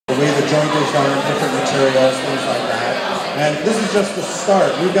way the joint is done, different materials, things like that. And this is just the start.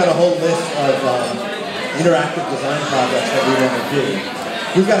 We've got a whole list of interactive design projects that we want to do.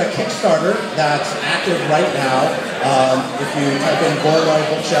 We've got a Kickstarter that's active right now. If you type in Voronoi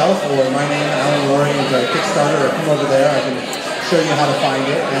Bookshelf or my name, Alan Rory, into Kickstarter, or come over there, I can show you how to find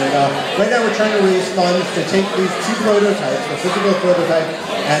it. And right now we're trying to raise funds to take these two prototypes, the physical prototype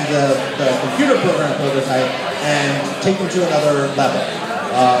and the computer program prototype, and take them to another level.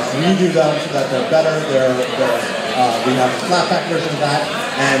 Redo them so that they're better. We have a flat pack version of that,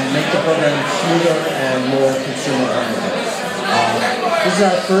 and make the program smoother and more consumer friendly. This is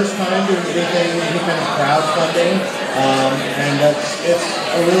our first time doing any kind of crowdfunding, and it's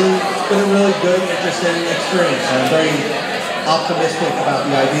been a really good, interesting experience. I'm very optimistic about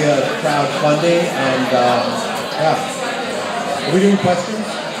the idea of crowdfunding, and yeah. Are we doing questions?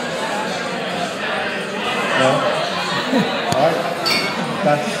 No? All right.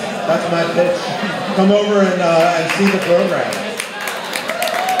 That's my pitch. Come over and see the program.